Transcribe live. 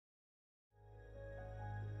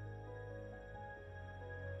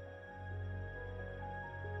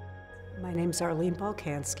My name's Arlene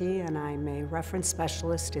Balkansky, and I'm a reference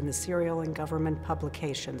specialist in the Serial and Government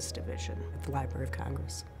Publications Division at the Library of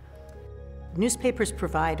Congress. Newspapers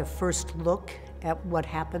provide a first look at what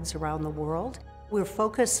happens around the world. We're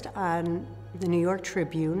focused on the New York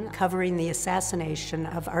Tribune, covering the assassination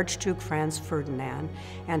of Archduke Franz Ferdinand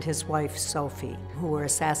and his wife Sophie, who were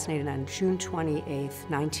assassinated on June 28,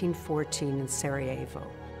 1914 in Sarajevo.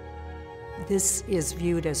 This is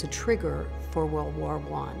viewed as a trigger for World War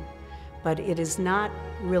I, but it is not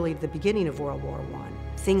really the beginning of World War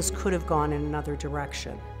I. Things could have gone in another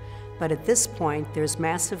direction. But at this point, there's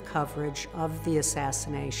massive coverage of the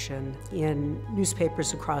assassination in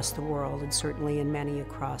newspapers across the world, and certainly in many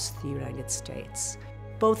across the United States.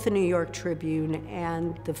 Both the New York Tribune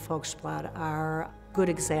and the Volksblatt are good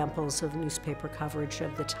examples of newspaper coverage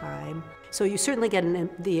of the time. So you certainly get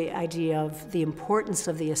the idea of the importance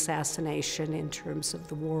of the assassination in terms of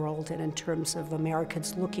the world and in terms of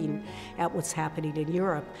Americans looking at what's happening in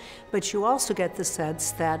Europe. But you also get the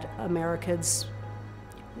sense that Americans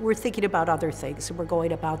were thinking about other things and were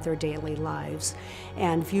going about their daily lives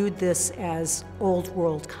and viewed this as old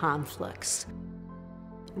world conflicts.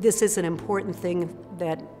 This is an important thing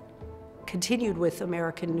that continued with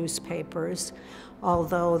American newspapers,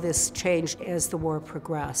 although this changed as the war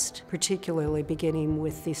progressed, particularly beginning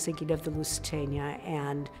with the sinking of the Lusitania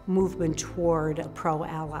and movement toward a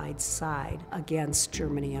pro-Allied side against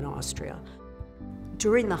Germany and Austria.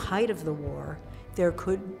 During the height of the war, there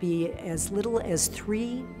could be as little as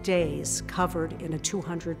 3 days covered in a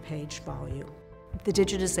 200-page volume. The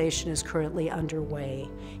digitization is currently underway,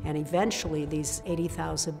 and eventually these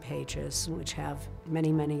 80,000 pages, which have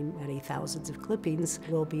many, many, many thousands of clippings,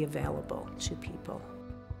 will be available to people.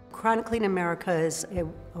 Chronicling America is a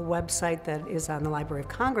website that is on the Library of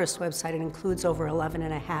Congress website. It includes over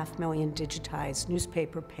 11.5 million digitized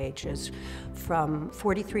newspaper pages from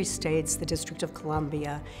 43 states, the District of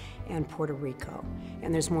Columbia, and Puerto Rico.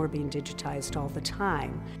 And there's more being digitized all the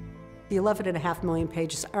time. The 11.5 million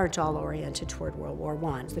pages aren't all oriented toward World War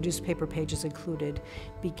I. The newspaper pages included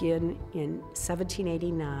begin in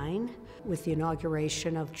 1789 with the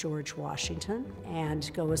inauguration of George Washington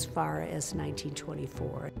and go as far as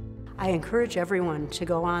 1924. I encourage everyone to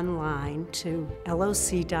go online to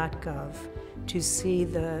loc.gov to see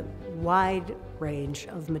the wide range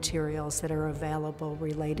of materials that are available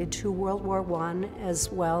related to World War I,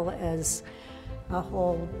 as well as a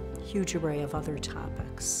whole huge array of other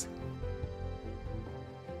topics.